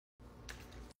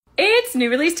It's New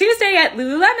Release Tuesday at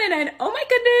Lululemon, and oh my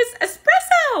goodness,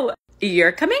 espresso!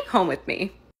 You're coming home with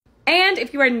me. And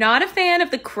if you are not a fan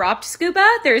of the cropped scuba,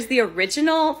 there's the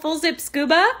original full zip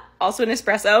scuba, also an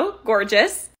espresso,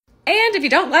 gorgeous. And if you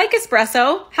don't like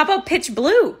espresso, how about pitch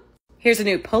blue? Here's a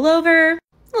new pullover,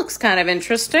 looks kind of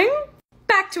interesting.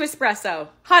 Back to espresso,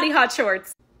 hottie hot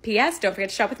shorts. P.S. Don't forget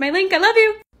to shop with my link, I love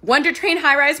you. Wonder Train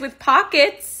high rise with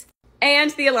pockets. And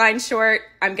the Align short,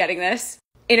 I'm getting this.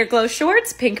 Inner glow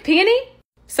shorts, pink peony.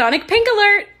 Sonic pink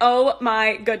alert, oh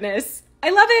my goodness. I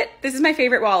love it, this is my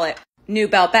favorite wallet. New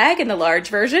belt bag in the large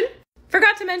version.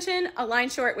 Forgot to mention Align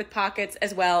short with pockets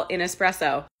as well in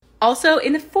espresso. Also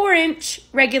in the 4-inch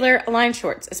regular Align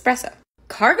shorts, espresso.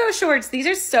 Cargo shorts, these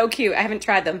are so cute, I haven't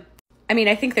tried them. I mean,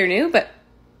 I think they're new, but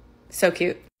so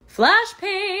cute. Flash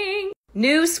pink.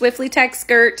 New Swiftly Tech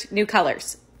skirt, new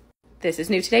colors. This is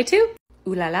new today too.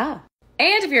 Ooh la la.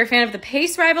 And if you're a fan of the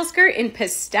Pace Rival skirt in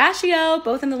pistachio,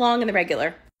 both in the long and the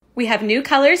regular. We have new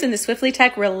colors in the Swiftly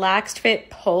Tech Relaxed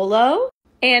Fit Polo.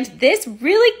 And this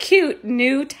really cute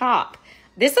new top.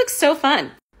 This looks so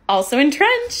fun. Also in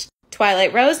trench,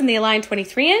 Twilight Rose in the Align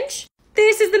 23-inch.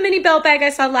 This is the mini belt bag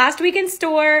I saw last week in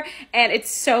store, and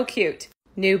it's so cute.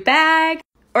 New bag,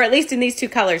 or at least in these two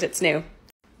colors, it's new.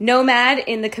 Nomad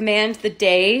in the Command the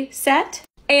Day set.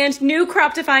 And new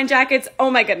crop define jackets, oh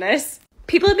my goodness.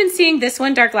 People have been seeing this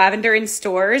one, dark lavender, in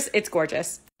stores. It's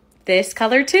gorgeous. This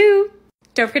color too.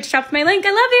 Don't forget to shop with my link, I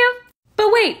love you.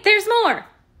 But wait, there's more.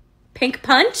 Pink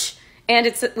punch, and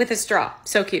it's with a straw,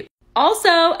 so cute.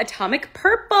 Also, atomic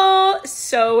purple,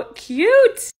 so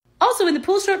cute. Also in the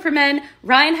pool short for men,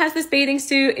 Ryan has this bathing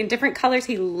suit in different colors.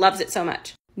 He loves it so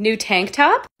much. New tank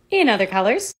top in other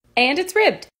colors, and it's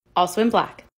ribbed, also in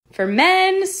black. For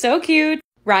men, so cute.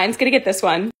 Ryan's gonna get this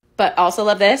one, but also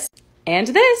love this and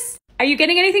this. Are you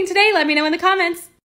getting anything today? Let me know in the comments.